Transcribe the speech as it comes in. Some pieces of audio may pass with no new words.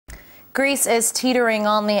Greece is teetering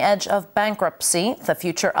on the edge of bankruptcy. The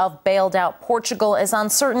future of bailed-out Portugal is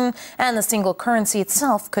uncertain, and the single currency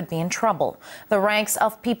itself could be in trouble. The ranks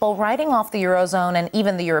of people writing off the Eurozone and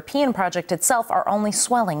even the European project itself are only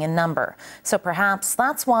swelling in number. So perhaps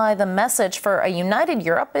that's why the message for a united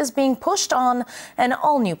Europe is being pushed on an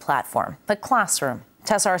all-new platform, the classroom.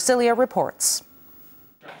 Tessa Arcilia reports.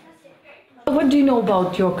 What do you know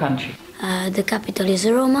about your country? The capital is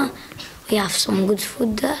Roma. We have some good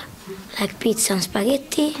food there, like pizza and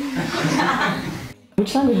spaghetti.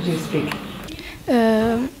 Which language do you speak?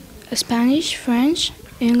 Spanish, French,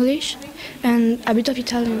 English, and a bit of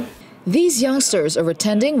Italian. These youngsters are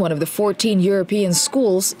attending one of the 14 European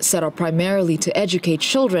schools set up primarily to educate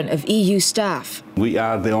children of EU staff. We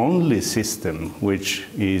are the only system which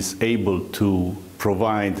is able to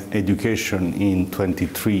provide education in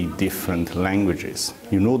 23 different languages.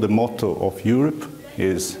 You know, the motto of Europe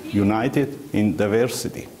is united in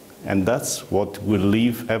diversity, and that's what we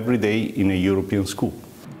live every day in a European school.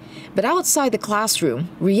 But outside the classroom,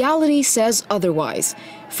 reality says otherwise.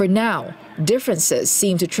 For now, differences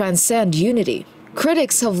seem to transcend unity.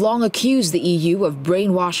 Critics have long accused the EU of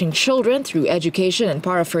brainwashing children through education and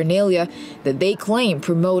paraphernalia that they claim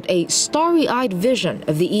promote a starry-eyed vision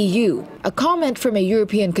of the EU. A comment from a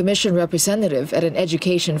European Commission representative at an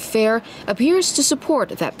education fair appears to support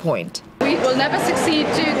that point. We will never succeed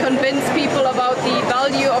to convince people about the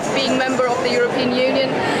value of being member of the European Union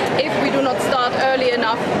if we do not start early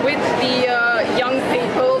enough with the young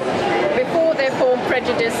people before they form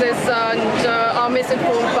prejudices and are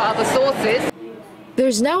misinformed by other sources.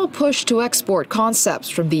 There's now a push to export concepts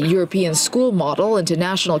from the European school model into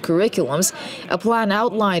national curriculums, a plan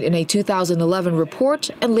outlined in a 2011 report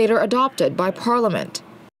and later adopted by Parliament.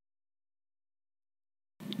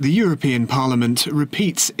 The European Parliament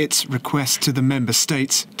repeats its request to the member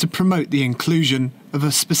states to promote the inclusion of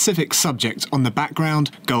a specific subject on the background,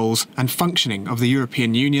 goals and functioning of the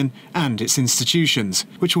European Union and its institutions,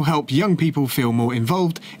 which will help young people feel more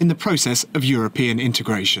involved in the process of European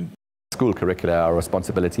integration. School curricula are a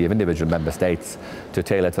responsibility of individual member states to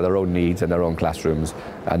tailor to their own needs and their own classrooms,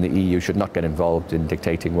 and the EU should not get involved in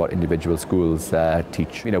dictating what individual schools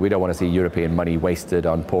teach. We don't want to see European money wasted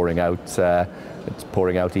on pouring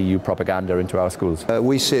out EU propaganda into our schools.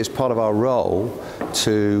 We see it as part of our role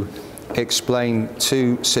to explain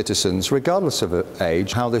to citizens, regardless of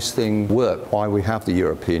age, how this thing works, why we have the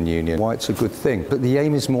European Union, why it's a good thing. But the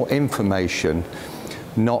aim is more information,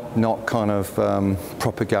 not kind of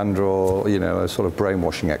propaganda or, a sort of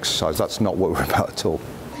brainwashing exercise. That's not what we're about at all.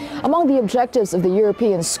 Among the objectives of the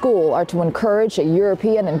European School are to encourage a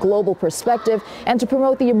European and global perspective and to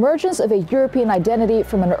promote the emergence of a European identity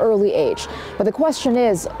from an early age. But the question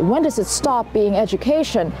is, when does it stop being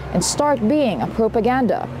education and start being a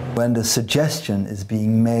propaganda? When the suggestion is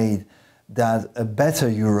being made that a better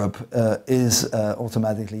Europe is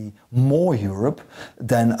automatically more Europe,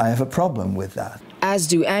 then I have a problem with that. As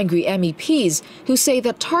do angry MEPs who say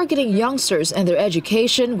that targeting youngsters and their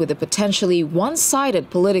education with a potentially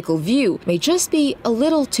one-sided political view may just be a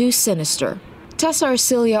little too sinister. Tessa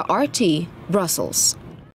Arcilia, RT, Brussels.